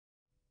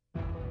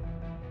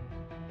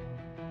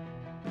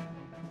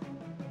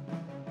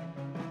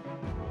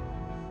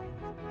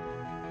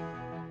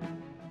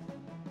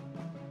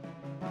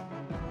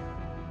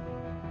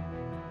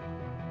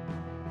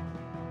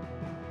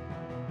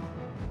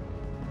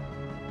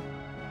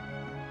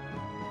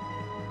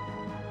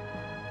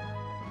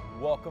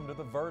Welcome to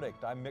The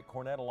Verdict. I'm Mick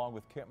Cornett along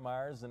with Kent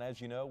Myers, and as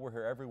you know, we're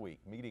here every week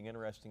meeting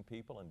interesting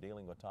people and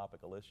dealing with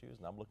topical issues,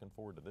 and I'm looking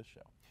forward to this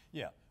show.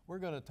 Yeah, we're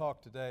going to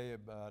talk today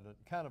about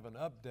kind of an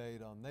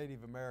update on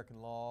Native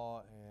American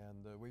law,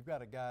 and we've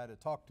got a guy to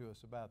talk to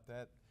us about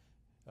that,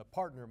 a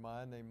partner of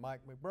mine named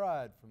Mike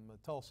McBride from the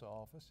Tulsa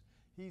office.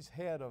 He's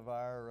head of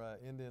our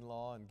Indian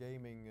law and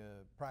gaming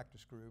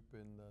practice group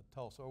in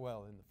Tulsa,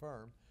 well, in the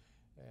firm,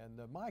 and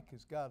Mike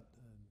has got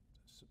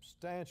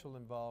substantial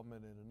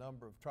involvement in a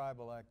number of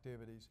tribal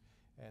activities,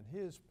 and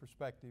his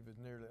perspective is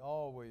nearly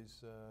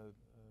always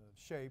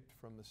shaped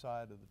from the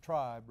side of the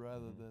tribe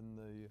rather than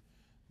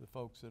the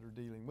folks that are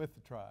dealing with the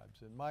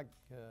tribes. And Mike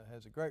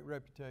has a great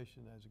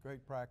reputation, has a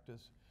great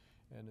practice,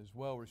 and is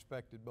well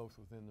respected both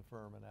within the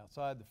firm and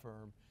outside the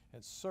firm,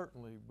 and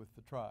certainly with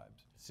the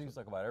tribes. It seems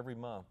like about every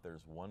month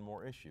there's one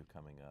more issue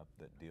coming up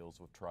that deals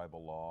with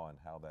tribal law and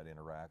how that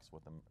interacts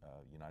with the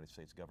United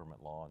States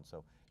government law, and so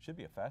it should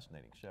be a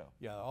fascinating show.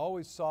 Yeah,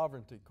 always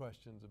sovereignty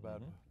questions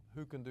about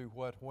who can do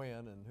what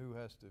when and who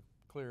has to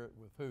clear it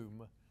with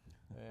whom,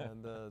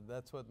 and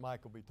that's what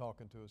Mike will be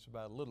talking to us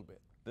about a little bit.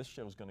 This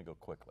show is going to go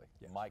quickly.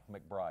 Yes. Mike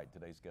McBride,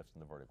 today's guest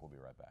in The Verdict. We'll be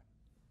right back.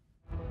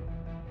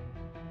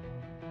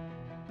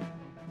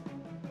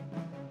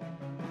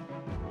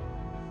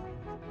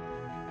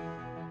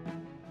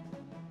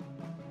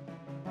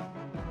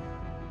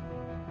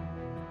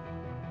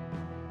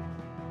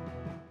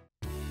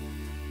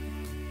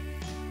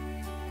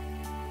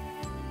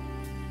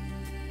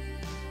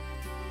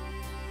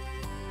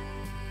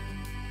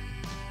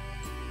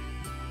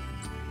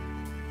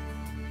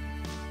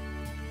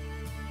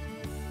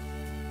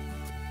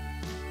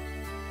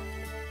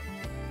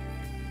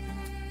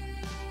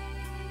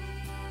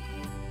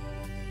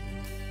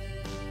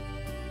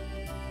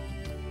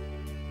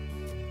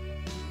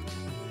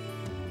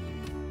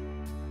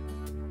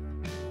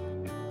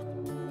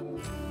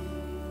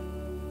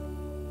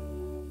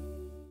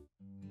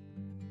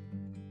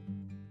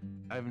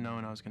 I've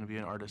known I was going to be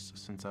an artist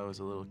since I was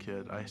a little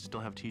kid. I still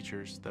have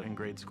teachers that in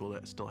grade school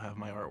that still have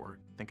my artwork.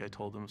 I think I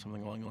told them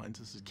something along the lines,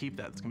 this is keep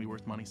that, it's going to be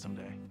worth money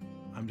someday.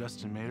 I'm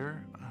Justin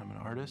Mader, I'm an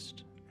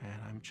artist,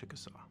 and I'm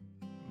Chickasaw.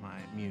 My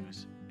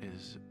muse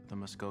is the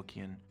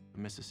Muskogean,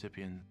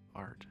 Mississippian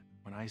art.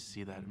 When I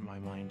see that, my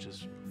mind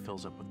just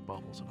fills up with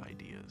bubbles of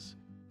ideas.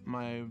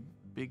 My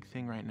big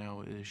thing right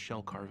now is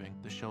shell carving,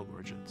 the shell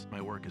gorgets.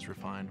 My work is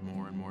refined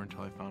more and more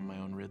until I found my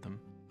own rhythm.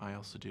 I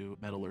also do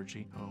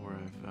metallurgy, where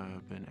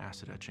I've been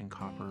acid etching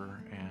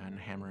copper and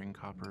hammering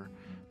copper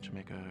to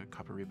make a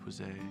copper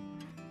repoussé.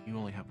 You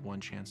only have one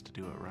chance to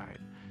do it right,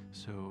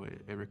 so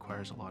it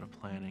requires a lot of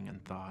planning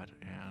and thought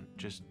and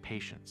just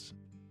patience.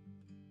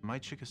 My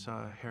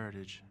Chickasaw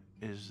heritage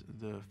is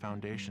the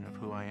foundation of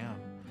who I am.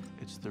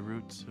 It's the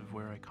roots of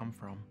where I come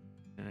from,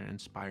 and it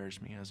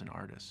inspires me as an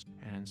artist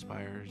and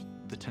inspires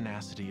the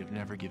tenacity of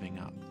never giving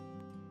up.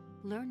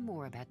 Learn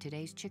more about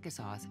today's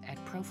Chickasaws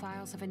at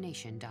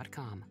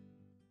profilesofenation.com.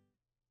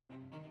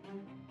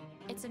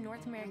 It's a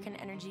North American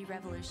energy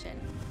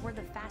revolution. We're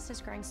the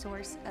fastest growing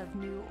source of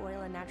new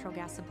oil and natural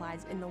gas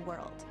supplies in the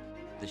world.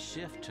 The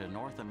shift to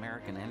North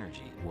American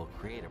energy will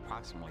create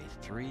approximately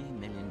 3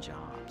 million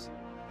jobs.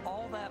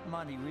 All that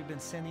money we've been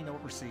sending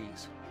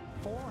overseas,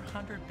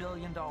 $400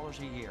 billion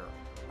a year.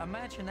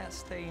 Imagine that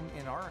staying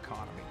in our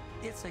economy.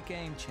 It's a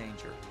game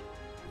changer.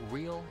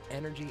 Real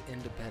energy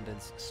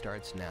independence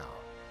starts now,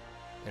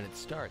 and it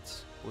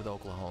starts with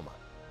Oklahoma.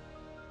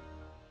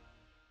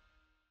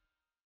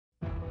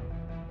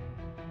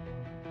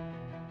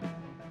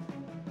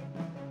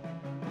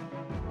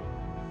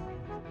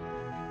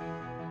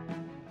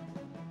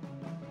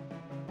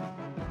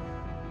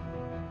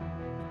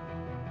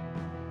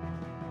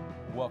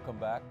 Welcome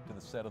back to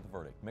the set of The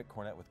Verdict. Mick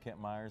Cornett with Kent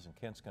Myers, and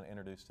Kent's going to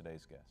introduce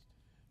today's guest.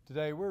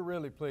 Today we're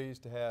really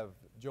pleased to have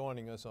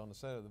joining us on the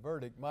set of The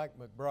Verdict Mike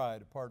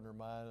McBride, a partner of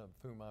mine of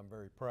whom I'm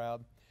very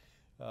proud.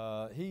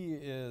 He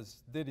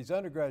did his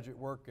undergraduate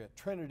work at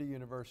Trinity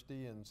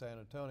University in San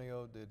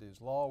Antonio, did his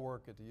law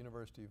work at the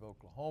University of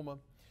Oklahoma.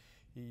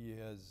 He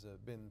has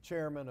been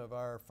chairman of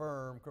our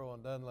firm, Crowe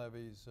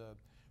Dunlevy's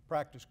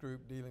practice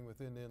group dealing with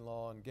Indian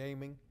law and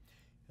gaming.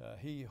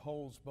 He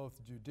holds both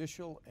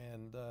judicial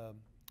and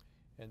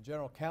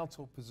general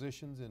counsel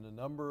positions in a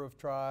number of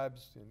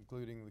tribes,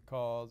 including the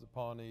Kaws, the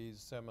Pawnees,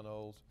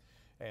 Seminoles,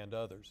 and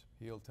others.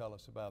 He'll tell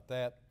us about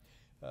that.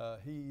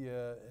 He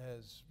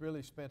has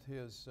really spent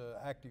his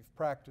active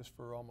practice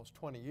for almost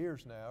 20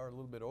 years now, or a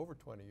little bit over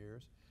 20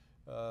 years,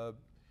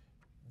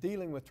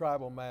 dealing with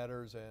tribal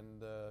matters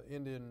and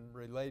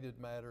Indian-related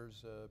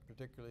matters,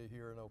 particularly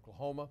here in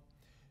Oklahoma.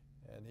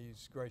 And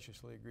he's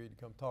graciously agreed to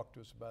come talk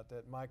to us about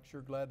that. Mike,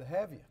 sure glad to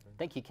have you.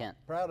 Thank you, Kent.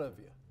 Proud of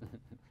you.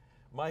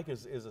 Mike,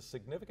 is a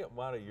significant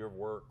amount of your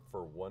work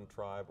for one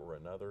tribe or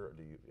another? Or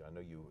I know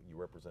you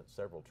represent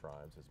several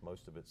tribes. Is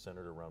most of it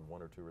centered around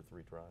one or two or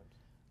three tribes?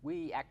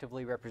 We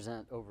actively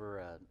represent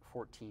over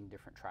 14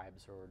 different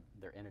tribes or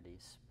their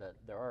entities, but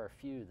there are a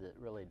few that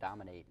really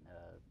dominate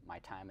my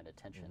time and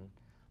attention,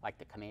 like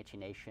the Comanche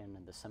Nation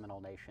and the Seminole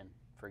Nation,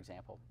 for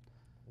example.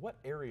 What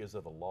areas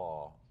of the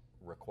law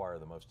require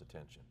the most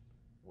attention?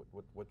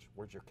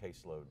 Where's your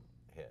caseload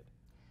head?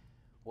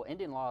 Well,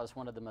 Indian law is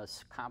one of the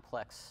most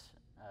complex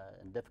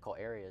and difficult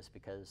areas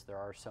because there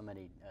are so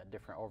many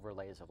different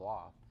overlays of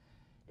law.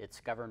 It's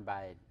governed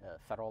by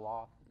federal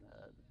law,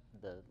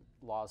 the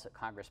laws that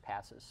Congress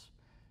passes.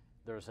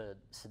 There's a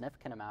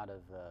significant amount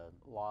of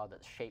law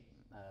that's shaped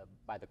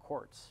by the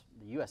courts,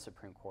 the U.S.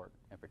 Supreme Court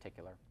in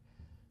particular.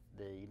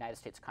 The United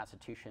States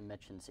Constitution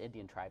mentions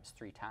Indian tribes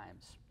 3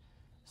 times.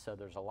 So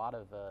there's a lot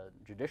of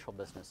judicial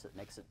business that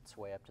makes its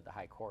way up to the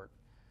high court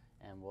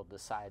and will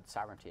decide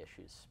sovereignty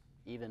issues.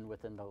 Even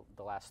within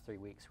the last 3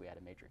 weeks, we had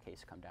a major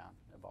case come down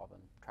involving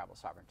tribal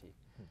sovereignty.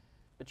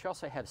 But you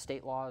also have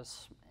state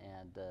laws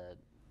and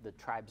the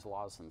tribes'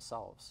 laws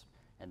themselves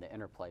and the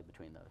interplay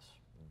between those.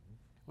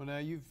 Well, now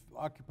you've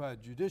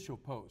occupied judicial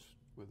posts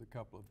with a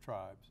couple of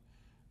tribes,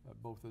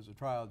 both as a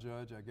trial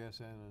judge, I guess,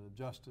 and a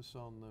justice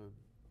on the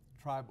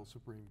tribal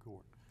Supreme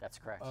Court. That's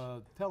correct.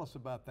 Tell us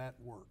about that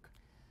work.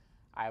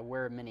 I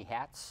wear many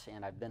hats,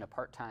 and I've been a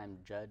part-time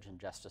judge and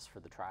justice for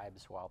the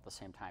tribes while at the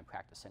same time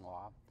practicing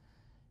law.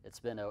 It's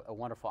been a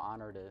wonderful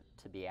honor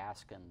to be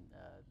asked and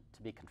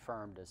to be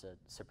confirmed as a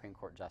Supreme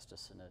Court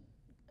justice and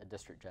a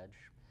district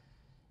judge.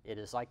 It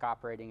is like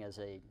operating as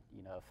a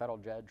federal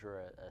judge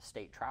or a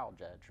state trial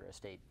judge or a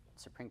state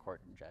Supreme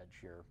Court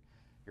judge.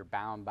 You're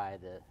bound by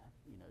the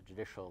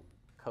judicial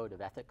code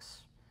of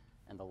ethics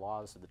and the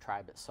laws of the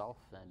tribe itself,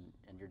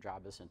 and your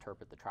job is to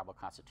interpret the tribal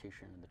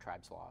constitution and the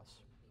tribe's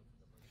laws.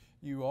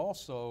 You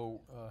also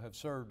have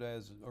served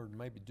as, or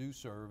maybe do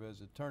serve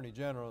as Attorney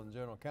General and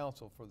General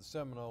Counsel for the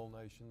Seminole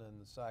Nation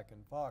and the Sac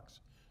and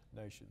Fox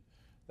Nation.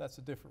 That's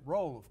a different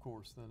role, of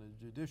course, than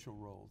a judicial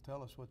role.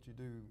 Tell us what you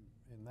do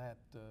in that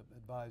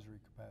advisory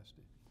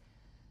capacity.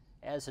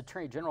 As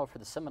Attorney General for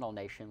the Seminole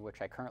Nation,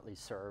 which I currently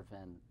serve,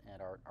 and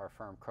our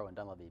firm Crowe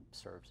Dunlevy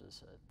serves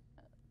as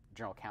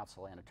General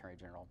Counsel and Attorney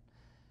General,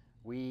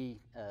 we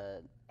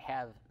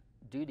have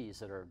duties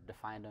that are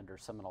defined under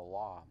Seminole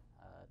law,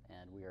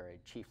 and we are a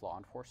chief law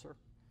enforcer.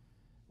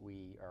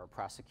 We are a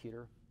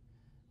prosecutor.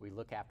 We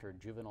look after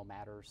juvenile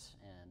matters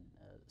and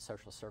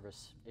social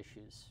service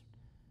issues,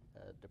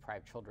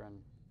 deprived children.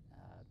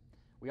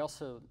 We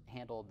also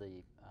handle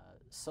the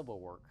civil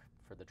work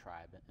for the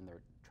tribe in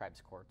their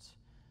tribe's courts.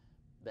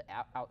 But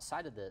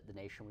outside of the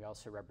nation, we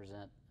also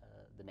represent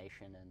the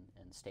nation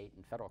and state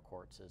and federal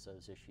courts as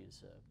those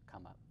issues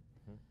come up.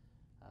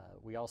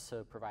 We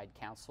also provide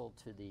counsel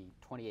to the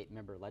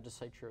 28-member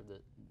legislature of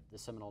the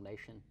Seminole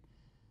Nation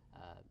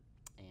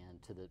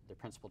and to the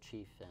principal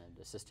chief and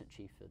assistant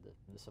chief of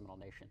the Seminole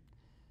Nation.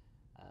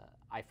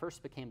 I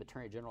first became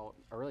Attorney General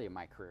early in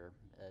my career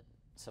at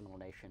Seminole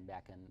Nation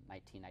back in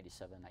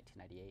 1997,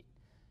 1998,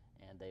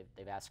 and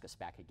they've asked us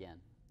back again.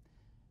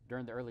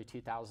 During the early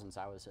 2000s,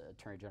 I was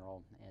Attorney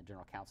General and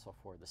General Counsel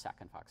for the Sac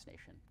and Fox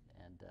Nation,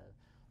 and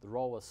the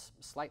role was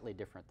slightly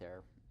different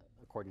there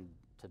according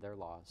to their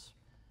laws,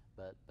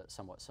 but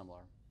somewhat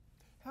similar.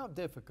 How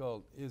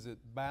difficult is it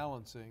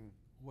balancing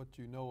what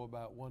you know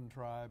about one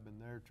tribe and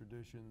their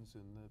traditions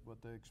and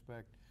what they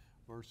expect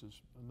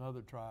versus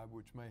another tribe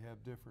which may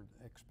have different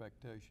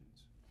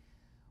expectations?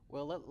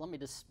 Well, let me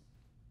just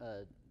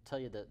tell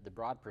you the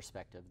broad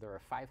perspective. There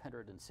are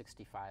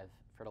 565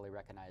 federally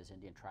recognized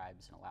Indian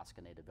tribes and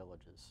Alaska Native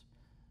villages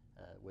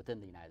within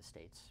the United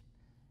States,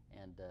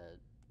 and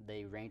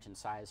they range in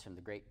size from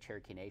the Great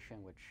Cherokee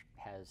Nation, which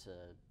has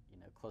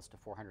close to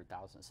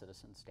 400,000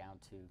 citizens, down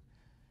to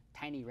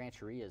tiny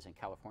rancherias in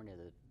California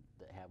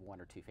that have 1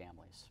 or 2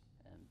 families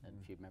and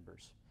a few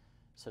members.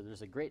 So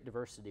there's a great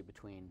diversity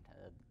between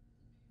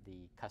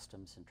the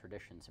customs and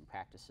traditions and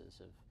practices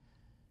of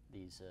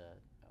these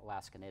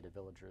Alaska Native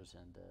villagers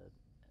and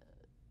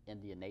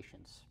Indian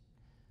nations.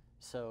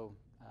 So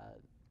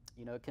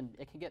it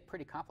can get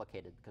pretty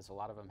complicated because a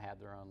lot of them have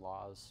their own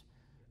laws,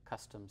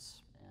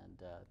 customs,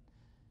 and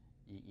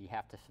you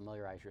have to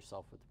familiarize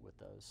yourself with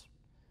those.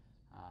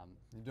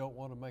 You don't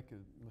want to make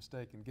a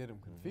mistake and get them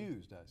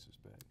confused, I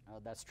suspect.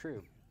 That's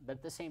true. But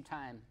at the same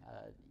time,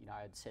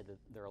 I'd say that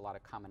there are a lot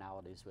of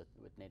commonalities with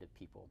Native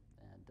people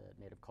and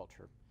Native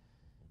culture.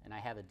 And I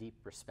have a deep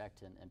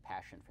respect and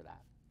passion for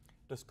that.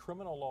 Does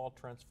criminal law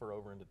transfer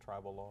over into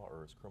tribal law,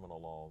 or is criminal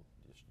law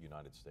just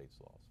United States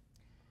laws?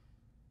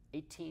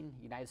 18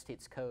 United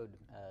States Code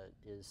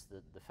is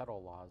the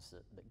federal laws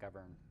that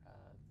govern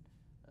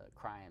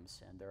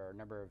crimes, and there are a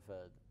number of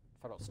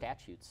federal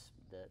statutes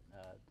that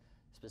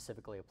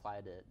specifically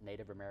apply to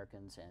Native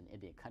Americans and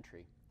Indian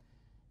country.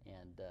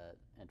 And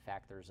in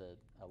fact, there's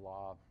a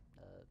law,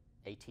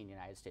 18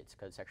 United States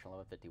Code Section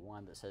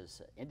 1151, that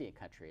says Indian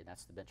country, and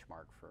that's the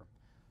benchmark for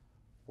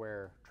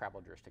where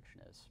tribal jurisdiction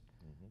is.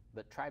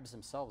 But tribes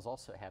themselves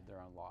also have their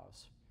own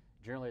laws.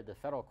 Generally, the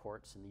federal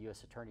courts and the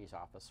U.S. Attorney's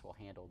Office will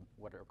handle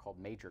what are called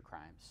major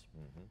crimes,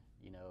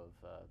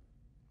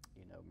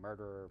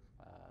 murder,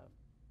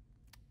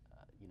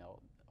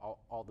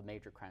 all the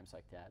major crimes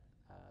like that.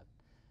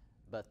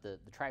 But the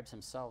tribes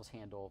themselves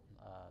handle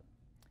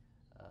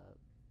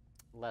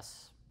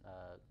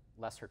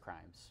lesser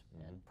crimes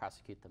and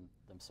prosecute them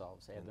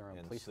themselves. They have their own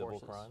police forces. And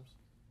civil crimes?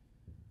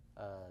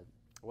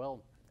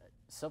 Well,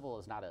 civil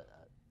is not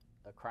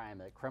a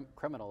crime.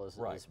 Criminal is,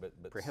 right, is but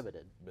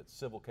prohibited. But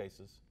civil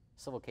cases?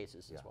 Civil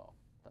cases yeah. as well.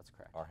 That's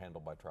correct. Are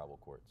handled by tribal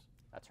courts?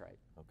 That's right.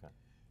 Okay.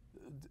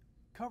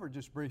 Cover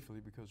just briefly,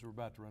 because we're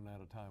about to run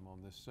out of time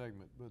on this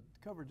segment, but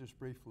cover just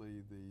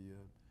briefly the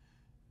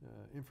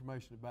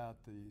information about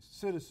the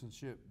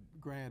citizenship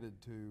granted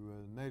to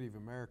Native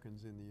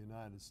Americans in the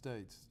United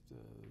States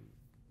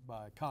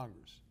by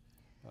Congress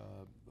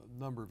a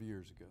number of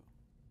years ago.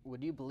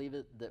 Would you believe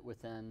it that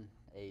within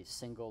a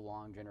single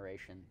long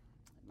generation,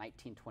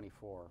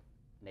 1924,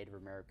 Native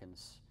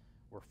Americans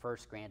were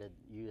first granted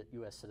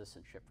U.S.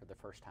 citizenship for the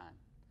first time?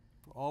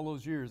 For all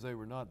those years, they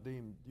were not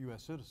deemed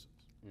U.S. citizens.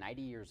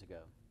 90 years ago.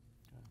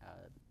 Okay.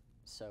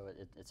 So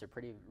it's a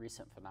pretty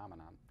recent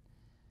phenomenon.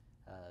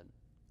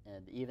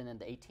 And even in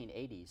the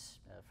 1880s,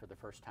 for the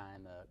first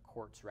time,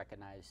 courts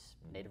recognized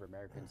Native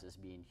Americans as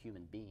being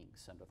human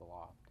beings under the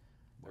law.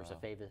 There's a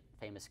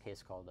famous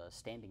case called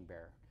Standing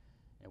Bear,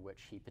 in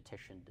which he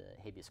petitioned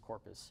habeas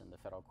corpus, and the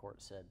federal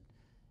court said,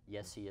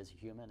 yes, he is a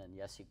human, and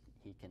yes,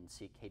 he can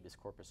seek habeas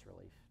corpus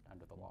relief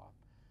under the law.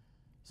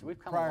 So we've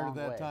come a long way.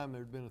 Prior to that time,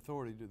 there had been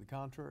authority to the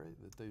contrary,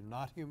 that they're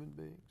not human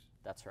beings?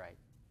 That's right.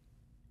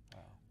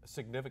 Wow. A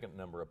significant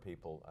number of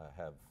people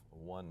have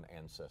one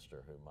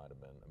ancestor who might have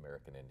been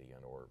American Indian,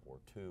 or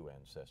two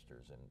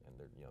ancestors, and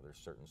there's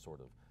certain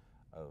sort of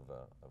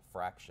a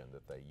fraction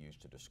that they use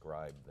to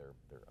describe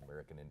their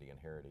American Indian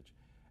heritage.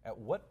 At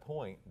what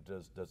point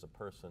does a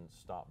person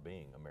stop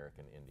being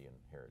American Indian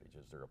heritage?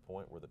 Is there a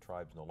point where the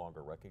tribes no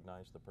longer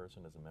recognize the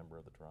person as a member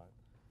of the tribe?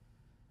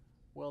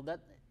 Well,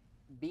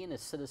 being a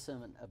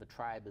citizen of a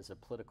tribe is a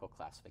political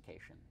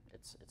classification.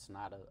 It's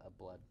not a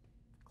blood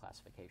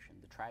classification.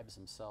 The tribes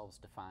themselves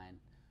define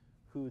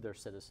who their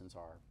citizens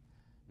are.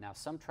 Now,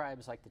 some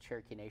tribes, like the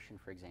Cherokee Nation,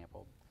 for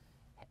example,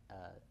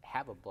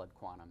 have a blood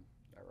quantum,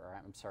 or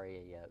I'm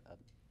sorry,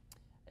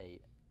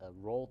 a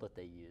roll that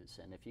they use.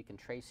 And if you can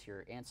trace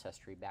your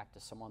ancestry back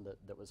to someone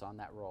that was on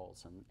that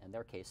rolls, and in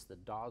their case, the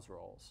Dawes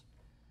rolls,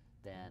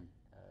 then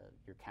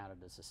you're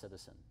counted as a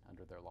citizen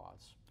under their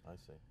laws. I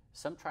see.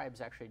 Some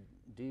tribes actually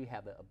do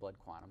have a blood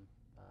quantum.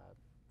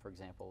 For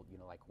example,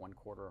 like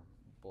 1/4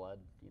 blood,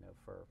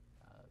 for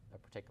a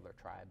particular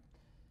tribe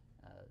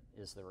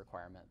is the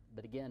requirement.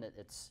 But again,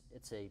 it's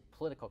a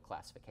political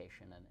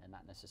classification and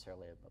not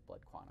necessarily a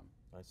blood quantum.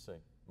 I see.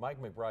 Mike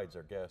McBride's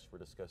our guest. We're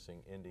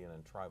discussing Indian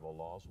and tribal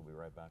laws. We'll be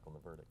right back on The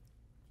Verdict.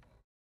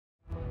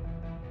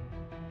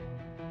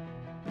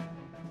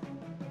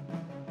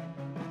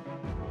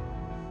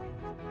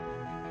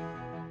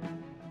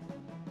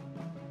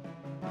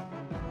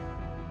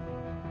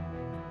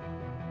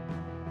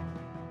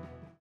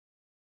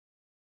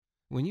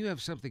 When you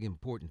have something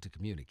important to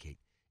communicate,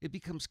 it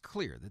becomes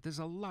clear that there's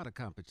a lot of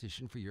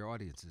competition for your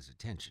audience's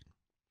attention.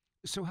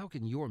 So how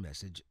can your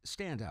message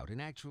stand out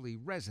and actually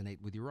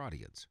resonate with your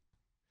audience?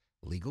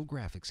 Legal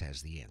Graphics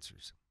has the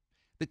answers.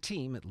 The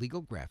team at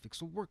Legal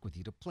Graphics will work with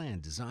you to plan,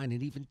 design,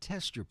 and even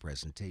test your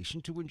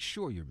presentation to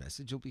ensure your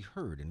message will be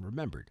heard and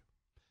remembered.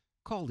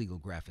 Call Legal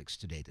Graphics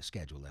today to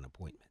schedule an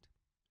appointment.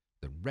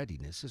 The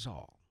readiness is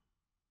all.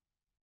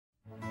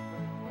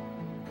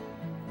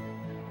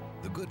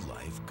 The good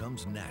life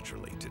comes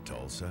naturally to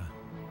Tulsa,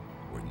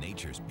 where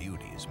nature's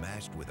beauty is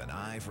matched with an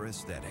eye for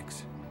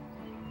aesthetics.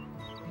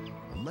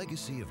 A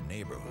legacy of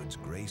neighborhoods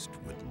graced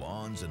with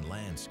lawns and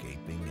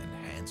landscaping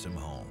and handsome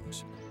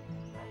homes.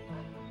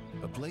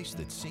 A place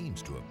that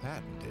seems to have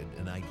patented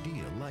an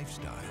ideal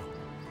lifestyle.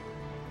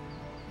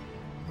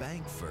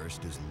 Bank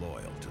First is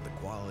loyal to the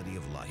quality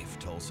of life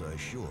Tulsa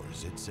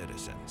assures its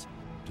citizens,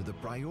 to the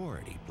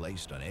priority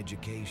placed on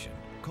education,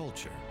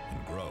 culture,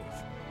 and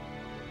growth.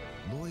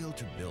 Loyal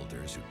to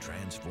builders who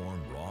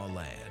transform raw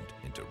land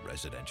into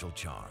residential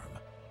charm.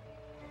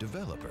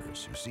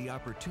 Developers who see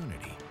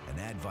opportunity and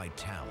add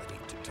vitality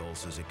to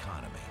Tulsa's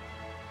economy.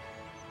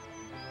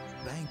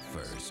 Bank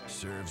First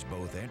serves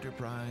both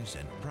enterprise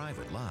and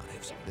private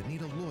lives that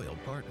need a loyal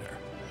partner.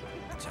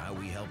 It's how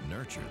we help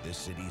nurture this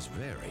city's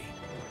very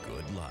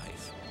good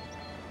life.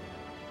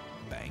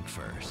 Bank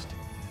First.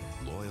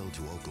 Loyal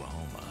to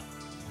Oklahoma.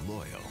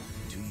 Loyal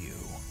to you.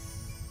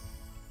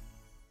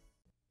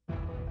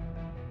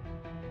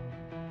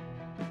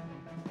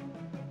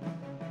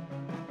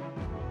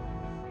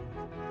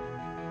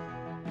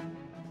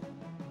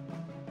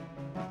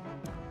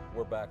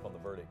 We're back on The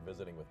Verdict,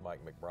 visiting with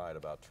Mike McBride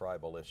about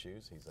tribal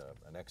issues. He's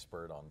an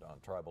expert on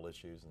tribal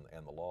issues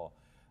and the law.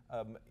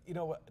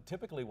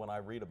 Typically when I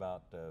read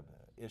about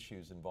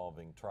issues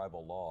involving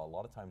tribal law, a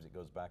lot of times it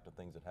goes back to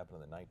things that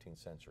happened in the 19th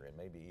century and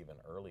maybe even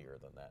earlier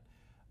than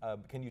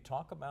that. Can you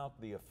talk about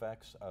the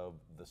effects of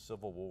the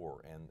Civil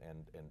War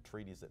and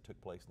treaties that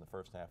took place in the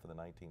first half of the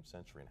 19th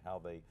century and how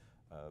they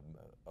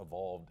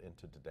evolved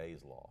into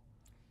today's law?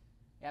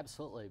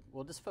 Absolutely.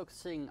 Well, just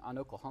focusing on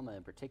Oklahoma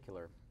in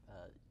particular,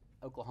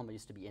 Oklahoma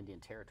used to be Indian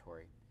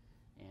Territory,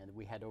 and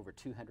we had over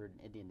 200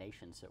 Indian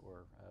nations that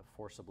were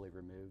forcibly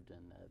removed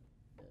and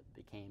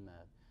became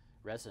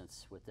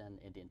residents within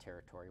Indian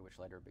Territory, which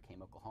later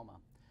became Oklahoma.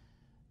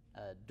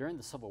 During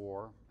the Civil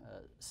War,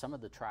 some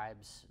of the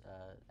tribes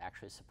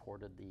actually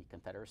supported the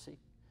Confederacy,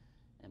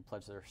 and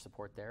pledged their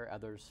support there.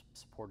 Others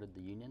supported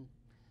the Union.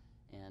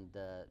 And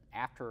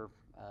after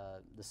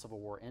the Civil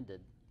War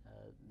ended,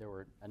 there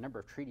were a number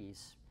of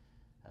treaties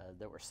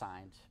that were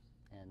signed,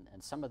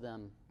 and some of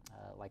them,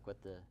 like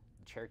with the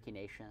Cherokee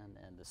Nation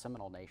and the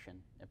Seminole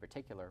Nation in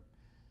particular,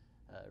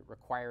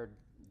 required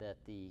that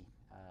the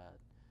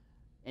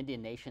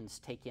Indian nations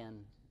take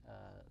in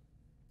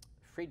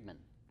freedmen,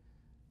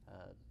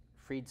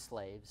 freed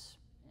slaves,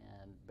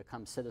 and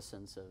become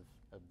citizens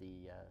of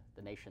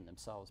the nation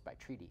themselves by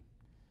treaty.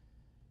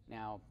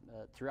 Now,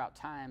 throughout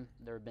time,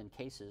 there have been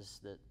cases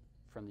that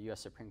from the U.S.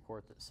 Supreme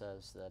Court that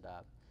says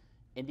that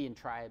Indian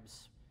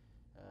tribes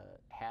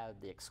have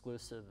the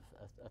exclusive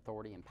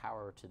authority and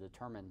power to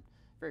determine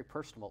very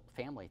personal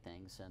family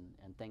things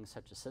and things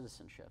such as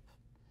citizenship.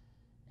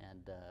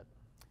 And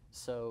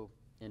so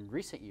in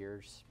recent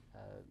years,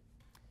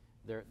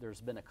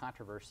 there's been a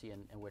controversy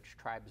in which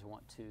tribes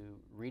want to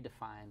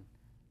redefine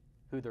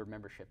who their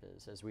membership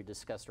is. As we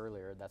discussed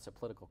earlier, that's a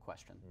political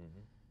question.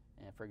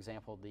 Mm-hmm. And for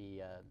example,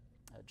 the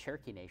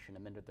Cherokee Nation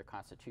amended their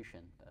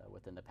constitution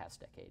within the past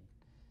decade.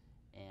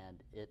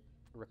 And it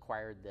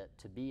required that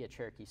to be a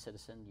Cherokee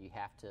citizen, you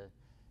have to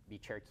be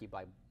Cherokee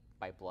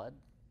by blood,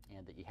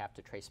 and that you have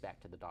to trace back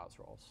to the Dawes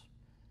Rolls.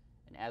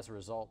 And as a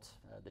result,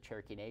 the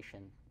Cherokee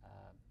Nation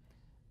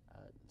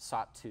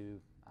sought to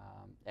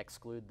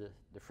exclude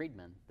the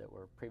freedmen that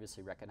were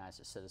previously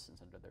recognized as citizens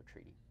under their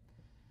treaty.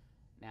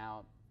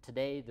 Now,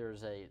 today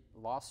there's a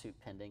lawsuit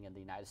pending in the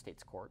United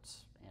States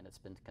courts, and it's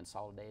been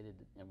consolidated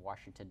in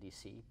Washington,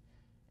 D.C.,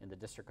 in the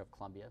District of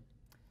Columbia.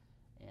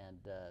 And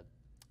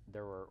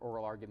there were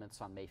oral arguments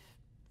on May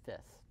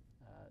 5th,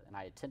 and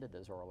I attended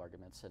those oral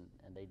arguments,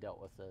 and they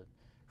dealt with the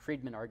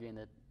freedmen arguing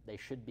that they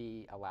should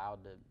be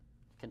allowed to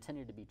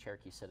continue to be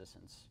Cherokee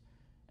citizens,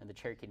 and the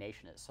Cherokee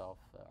Nation itself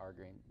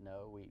arguing,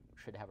 no, we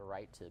should have a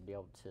right to be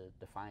able to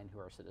define who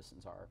our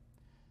citizens are,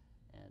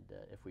 and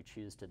if we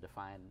choose to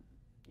define,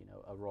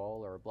 a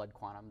role or a blood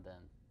quantum, then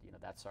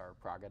that's our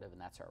prerogative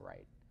and that's our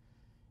right.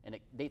 And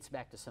it dates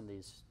back to some of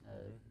these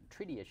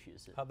treaty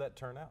issues. How'd that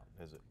turn out?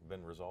 Has it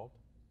been resolved?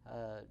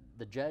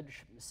 The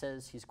judge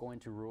says he's going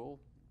to rule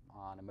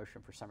on a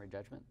motion for summary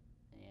judgment,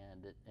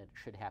 and it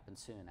should happen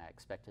soon. I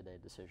expected a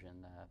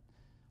decision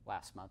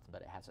last month,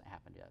 but it hasn't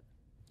happened yet.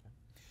 Okay.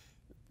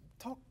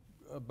 Talk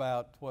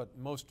about what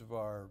most of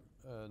our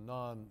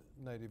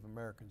non-Native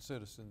American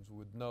citizens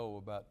would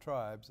know about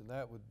tribes, and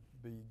that would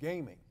be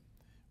gaming.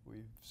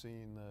 We've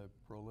seen the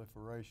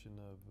proliferation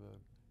of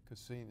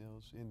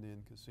casinos,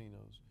 Indian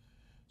casinos,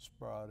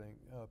 sprouting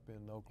up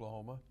in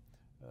Oklahoma.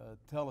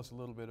 Tell us a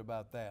little bit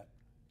about that.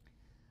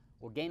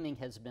 Well, gaming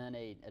has been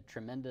a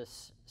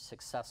tremendous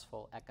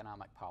successful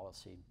economic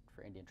policy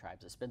for Indian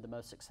tribes. It's been the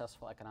most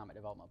successful economic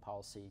development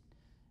policy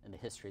in the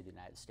history of the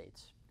United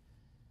States.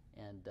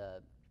 And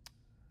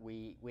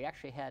we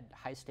actually had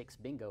high-stakes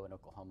bingo in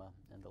Oklahoma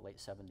in the late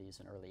 70s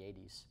and early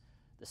 80s.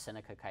 The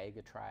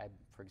Seneca-Cayuga tribe,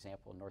 for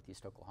example, in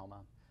northeast Oklahoma,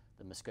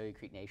 the Muskogee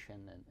Creek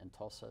Nation in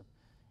Tulsa,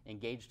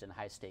 engaged in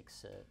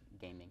high-stakes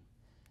gaming.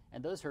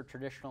 And those are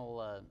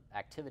traditional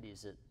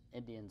activities that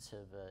Indians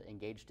have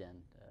engaged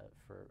in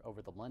for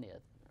over the millennia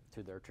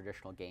through their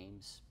traditional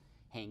games,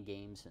 hang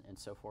games, and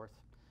so forth.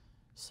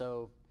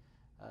 So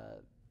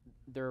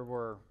there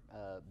were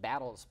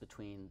battles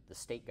between the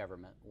state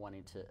government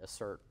wanting to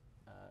assert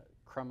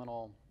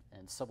criminal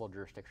and civil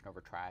jurisdiction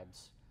over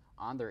tribes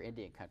on their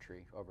Indian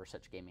country over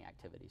such gaming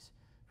activities.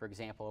 For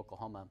example,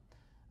 Oklahoma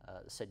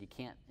said you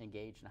can't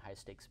engage in a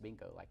high-stakes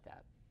bingo like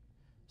that.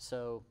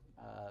 So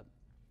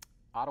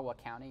Ottawa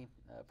County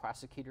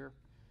prosecutor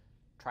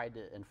tried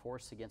to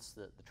enforce against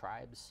the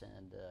tribes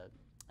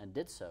and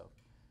did so.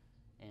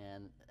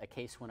 And a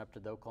case went up to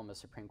the Oklahoma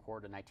Supreme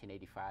Court in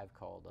 1985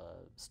 called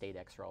State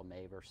ex rel.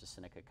 May versus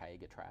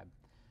Seneca-Cayuga tribe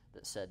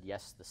that said,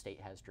 yes, the state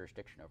has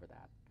jurisdiction over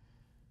that.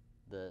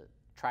 The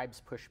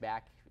tribes pushed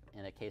back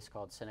in a case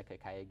called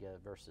Seneca-Cayuga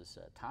versus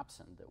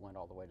Thompson that went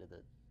all the way to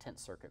the 10th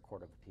Circuit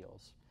Court of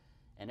Appeals.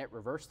 And it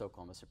reversed the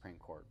Oklahoma Supreme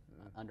Court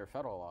under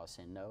federal law,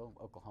 saying, no,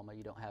 Oklahoma,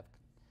 you don't have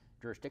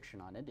jurisdiction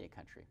on Indian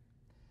country.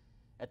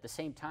 At the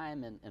same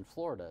time in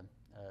Florida,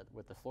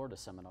 with the Florida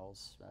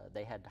Seminoles,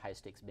 they had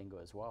high-stakes bingo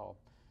as well.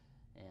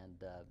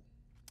 And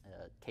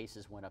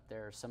cases went up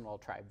there, Seminole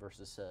tribe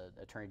versus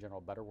Attorney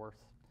General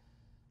Butterworth,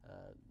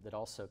 that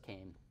also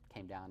came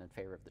down in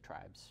favor of the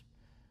tribes.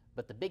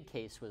 But the big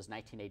case was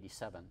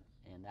 1987,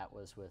 and that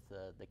was with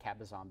the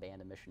Cabazon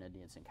Band of Mission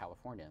Indians in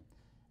California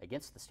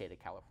against the state of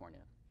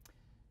California.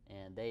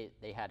 And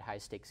they had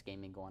high-stakes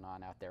gaming going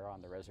on out there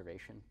on the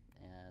reservation,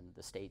 and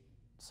the state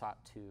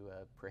sought to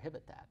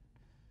prohibit that.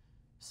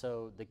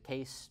 So the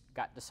case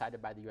got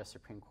decided by the U.S.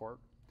 Supreme Court,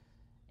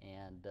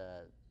 and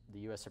the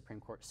U.S. Supreme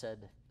Court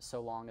said,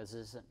 so long as it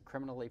isn't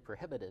criminally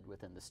prohibited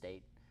within the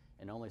state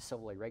and only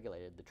civilly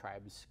regulated, the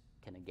tribes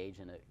can engage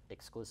in it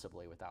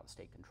exclusively without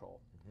state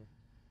control. Mm-hmm.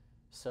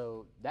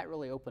 So that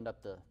really opened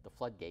up the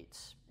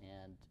floodgates,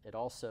 and it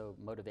also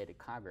motivated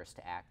Congress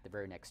to act the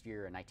very next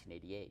year in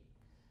 1988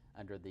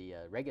 under the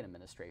Reagan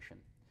administration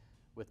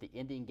with the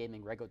Indian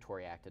Gaming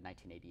Regulatory Act of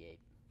 1988.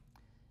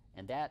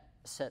 And that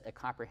set a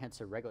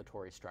comprehensive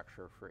regulatory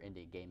structure for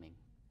Indian gaming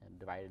and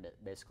divided it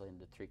basically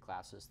into 3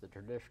 classes: the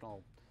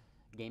traditional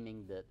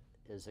gaming that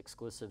is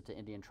exclusive to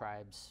Indian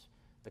tribes,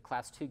 the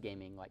Class 2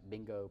 gaming like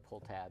bingo, pull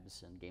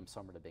tabs, and games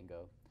similar to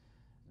bingo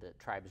that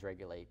tribes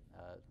regulate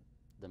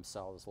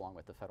themselves along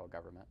with the federal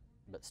government,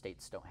 but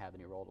states don't have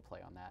any role to play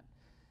on that.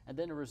 And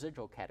then a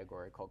residual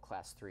category called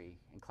Class 3.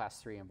 And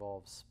Class 3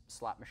 involves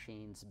slot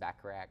machines,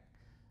 baccarat,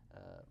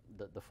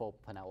 the full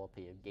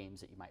panoply of games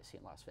that you might see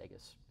in Las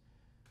Vegas.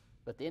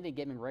 But the Indian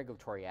Gaming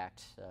Regulatory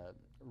Act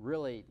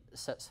really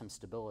set some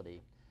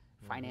stability.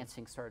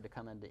 Financing started to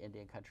come into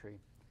Indian country.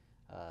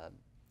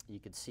 You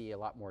could see a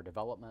lot more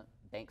development.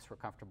 Banks were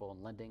comfortable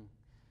in lending.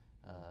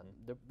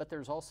 But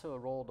there's also a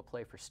role to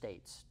play for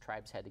states.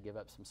 Tribes had to give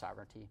up some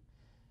sovereignty.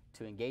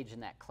 To engage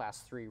in that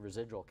Class 3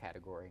 residual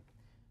category,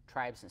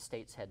 tribes and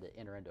states had to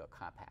enter into a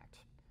compact.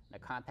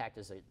 And a compact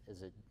is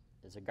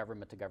a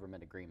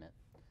government-to-government agreement.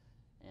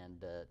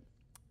 And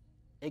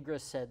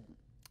IGRA said,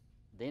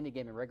 the Indian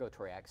Gaming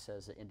Regulatory Act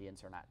says that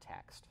Indians are not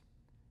taxed.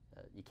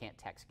 You can't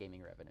tax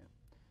gaming revenue.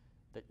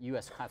 The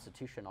U.S.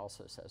 Constitution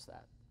also says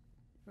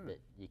that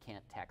you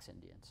can't tax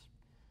Indians.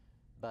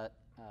 But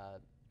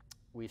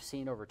we've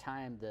seen over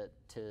time that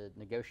to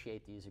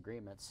negotiate these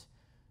agreements,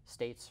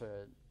 states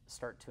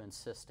start to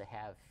insist to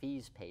have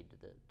fees paid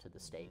to the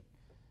state.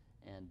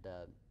 And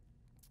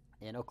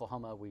in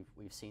Oklahoma,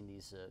 we've seen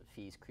these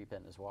fees creep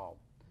in as well.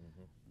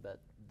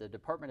 But the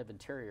Department of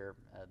Interior,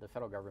 the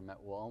federal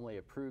government, will only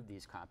approve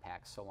these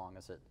compacts so long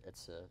as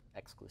it's an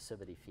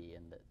exclusivity fee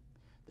and that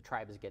the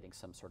tribe is getting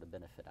some sort of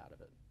benefit out of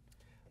it.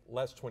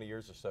 Last 20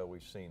 years or so,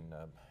 we've seen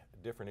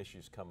different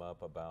issues come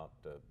up about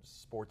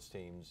sports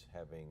teams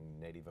having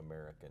Native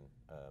American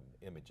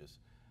images.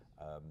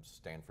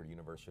 Stanford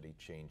University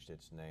changed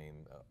its name.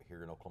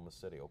 Here in Oklahoma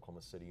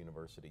City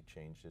University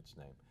changed its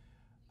name.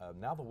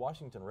 Now the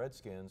Washington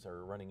Redskins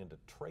are running into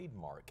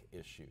trademark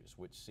issues,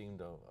 which seemed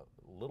a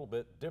little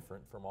bit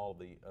different from all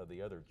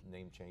the other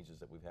name changes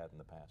that we've had in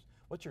the past.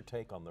 What's your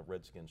take on the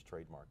Redskins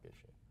trademark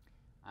issue?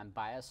 I'm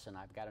biased and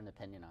I've got an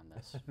opinion on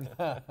this.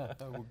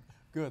 Well,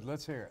 good,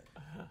 let's hear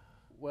it.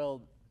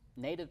 Well,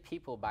 Native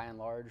people by and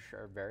large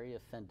are very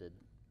offended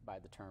by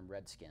the term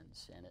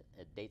Redskins, and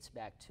it dates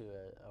back to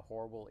a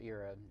horrible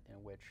era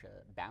in which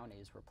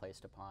bounties were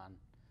placed upon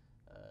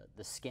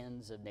the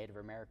skins of Native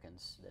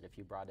Americans, that if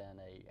you brought in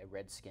a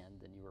red skin,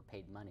 then you were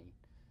paid money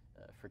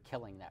for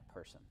killing that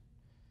person.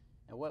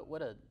 And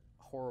what a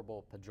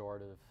horrible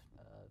pejorative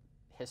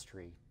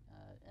history,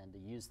 and to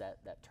use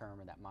that term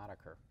or that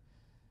moniker.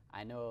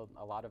 I know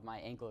a lot of my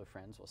Anglo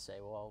friends will say,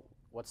 well,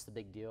 what's the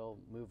big deal?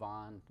 Move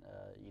on.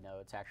 You know,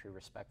 it's actually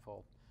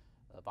respectful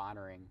of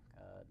honoring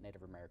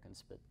Native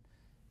Americans, but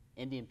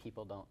Indian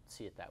people don't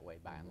see it that way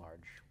by and large.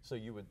 So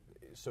you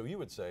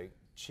would say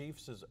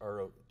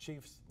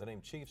the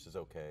name Chiefs is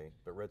okay,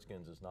 but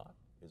Redskins is not?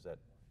 Is that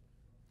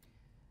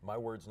my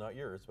words, not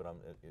yours? But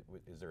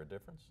is there a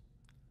difference?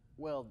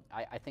 Well,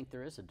 I think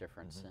there is a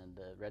difference, and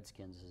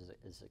Redskins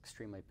is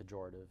extremely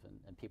pejorative,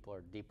 and people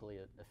are deeply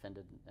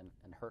offended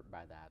and hurt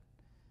by that.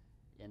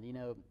 And you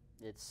know,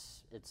 it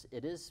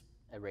is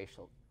a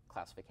racial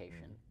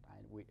classification.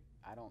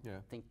 I don't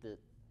think that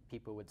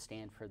people would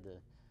stand for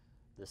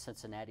the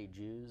Cincinnati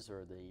Jews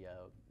or the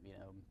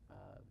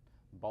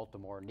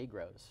Baltimore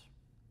Negroes.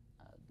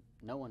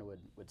 No one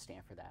would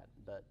stand for that.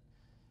 But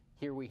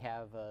here we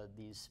have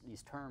these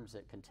terms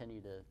that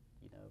continue to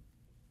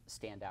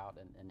stand out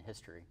in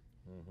history,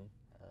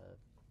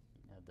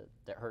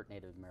 that hurt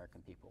Native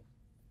American people.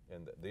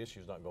 And the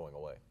issue's not going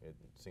away. It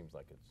seems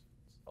like it's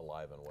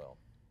alive and well.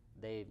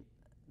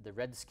 The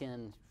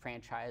Redskin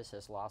franchise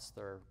has lost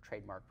their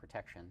trademark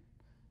protection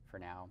for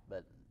now,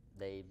 but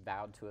they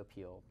vowed to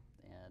appeal,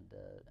 and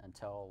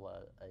until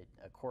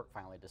a court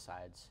finally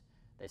decides,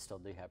 they still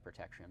do have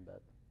protection,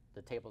 but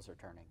the tables are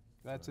turning.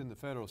 That's in the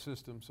federal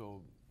system,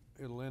 so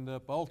it'll end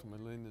up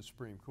ultimately in the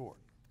Supreme Court.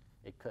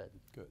 It could.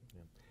 Good.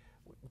 Yeah.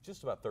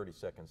 Just about 30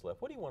 seconds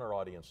left. What do you want our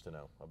audience to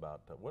know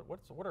about,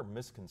 what are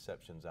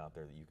misconceptions out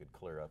there that you could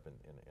clear up in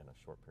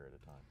a short period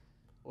of time?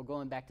 Well,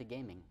 going back to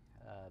gaming,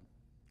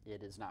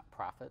 it is not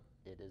profit,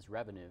 it is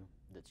revenue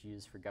that's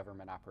used for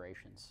government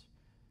operations.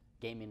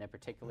 Gaming in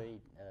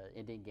particularly,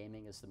 Indian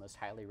gaming is the most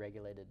highly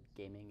regulated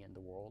gaming in the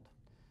world.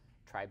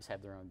 Tribes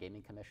have their own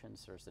gaming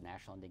commissions. There's the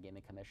National Indian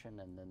Gaming Commission,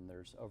 and then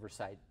there's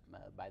oversight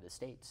by the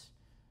states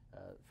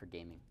for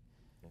gaming.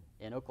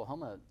 Okay. In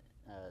Oklahoma,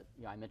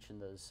 I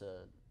mentioned those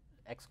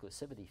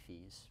exclusivity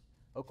fees.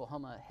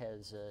 Oklahoma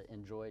has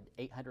enjoyed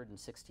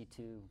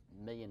 $862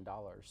 million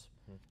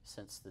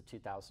since the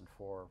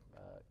 2004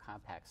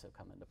 compacts have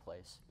come into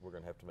place. We're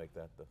going to have to make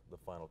that the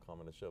final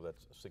comment of the show.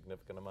 That's a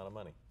significant amount of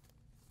money.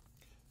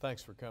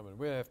 Thanks for coming.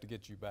 We'll have to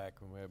get you back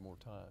when we have more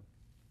time.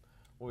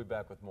 We'll be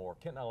back with more.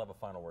 Kent and I'll have a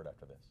final word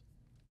after this.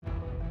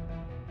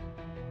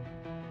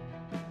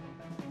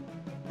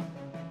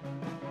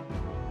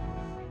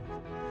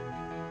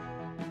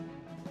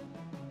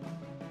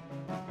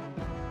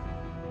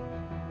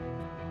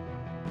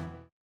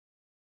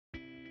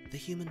 The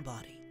human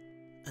body,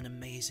 an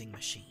amazing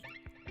machine.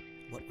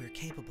 What we're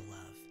capable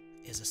of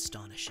is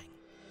astonishing.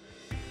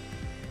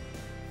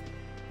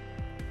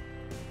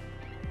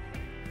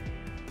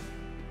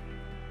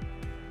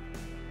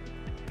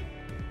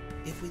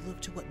 If we look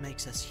to what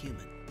makes us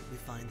human, we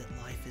find that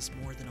life is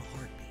more than a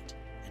heartbeat,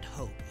 and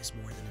hope is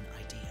more than an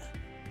idea.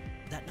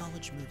 That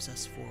knowledge moves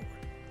us forward,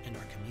 and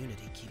our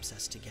community keeps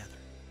us together.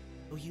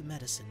 OU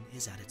Medicine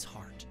is at its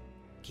heart,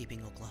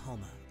 keeping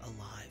Oklahoma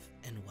alive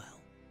and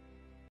well.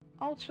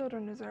 All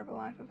children deserve a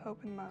life of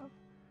hope and love,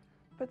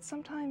 but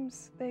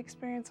sometimes they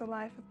experience a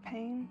life of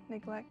pain,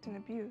 neglect, and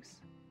abuse.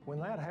 When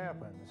that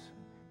happens,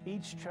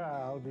 each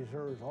child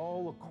deserves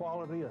all the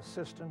quality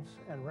assistance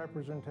and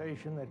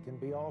representation that can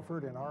be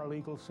offered in our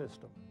legal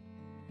system.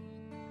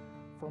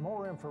 For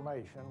more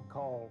information,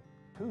 call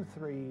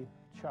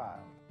 23-CHILD.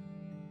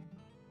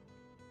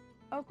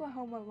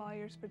 Oklahoma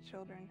Lawyers for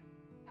Children,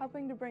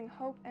 helping to bring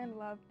hope and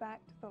love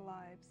back to the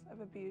lives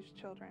of abused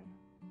children.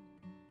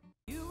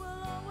 You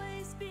will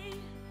always be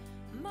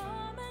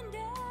Mom and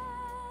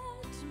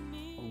Dad to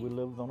me. We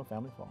lived on a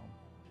family farm.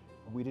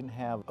 We didn't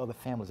have other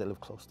families that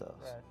lived close to us.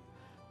 Right.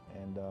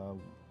 And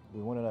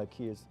we wanted our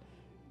kids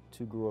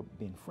to grow up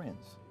being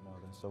friends. You know?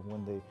 And so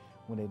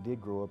when they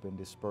did grow up and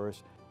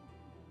disperse,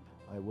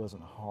 it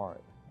wasn't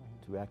hard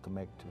to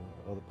acclimate to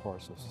other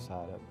parts of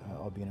society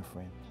or being a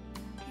friend.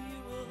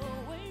 You will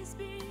always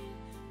be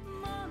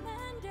Mom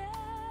and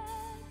Dad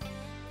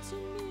to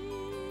me.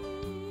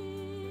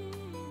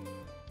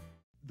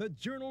 The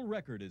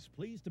Journal-Record is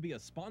pleased to be a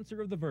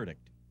sponsor of The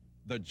Verdict.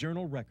 The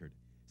Journal-Record,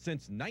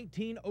 since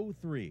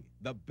 1903,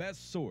 the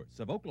best source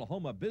of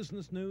Oklahoma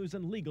business news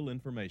and legal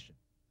information.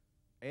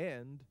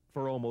 And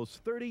for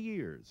almost 30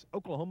 years,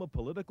 Oklahoma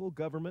political,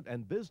 government,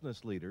 and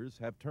business leaders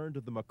have turned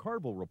to the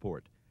McCarville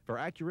Report for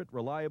accurate,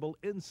 reliable,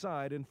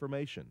 inside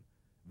information.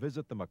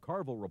 Visit the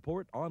McCarville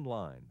Report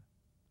online.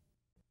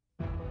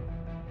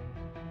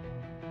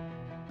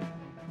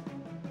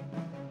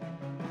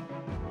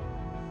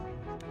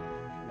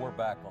 We're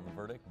back on The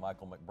Verdict.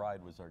 Michael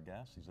McBride was our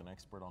guest. He's an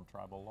expert on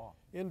tribal law.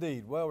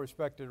 Indeed, well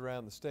respected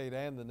around the state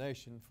and the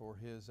nation for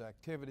his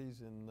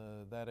activities in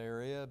that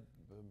area,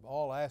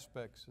 all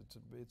aspects.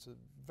 It's a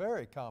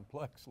very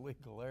complex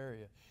legal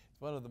area.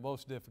 It's one of the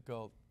most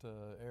difficult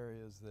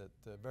areas that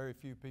very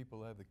few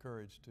people have the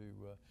courage to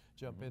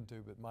jump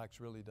into, but Mike's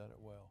really done it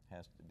well.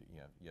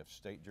 You have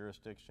state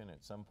jurisdiction.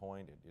 At some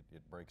point,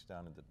 it breaks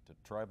down into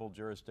tribal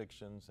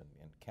jurisdictions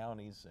and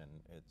counties, and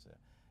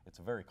it's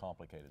a very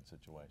complicated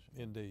situation.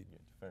 Indeed.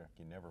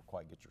 You never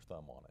quite get your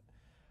thumb on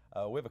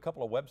it. We have a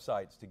couple of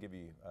websites to give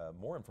you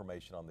more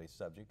information on these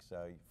subjects.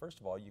 First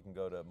of all, you can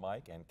go to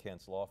Mike and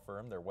Kent's law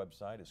firm. Their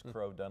website is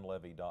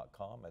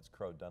crowedunlevy.com. That's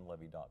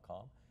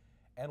crowedunlevy.com.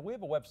 And we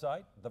have a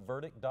website,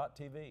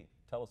 theverdict.tv.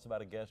 Tell us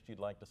about a guest you'd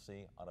like to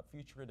see on a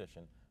future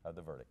edition of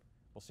The Verdict.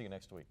 We'll see you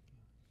next week.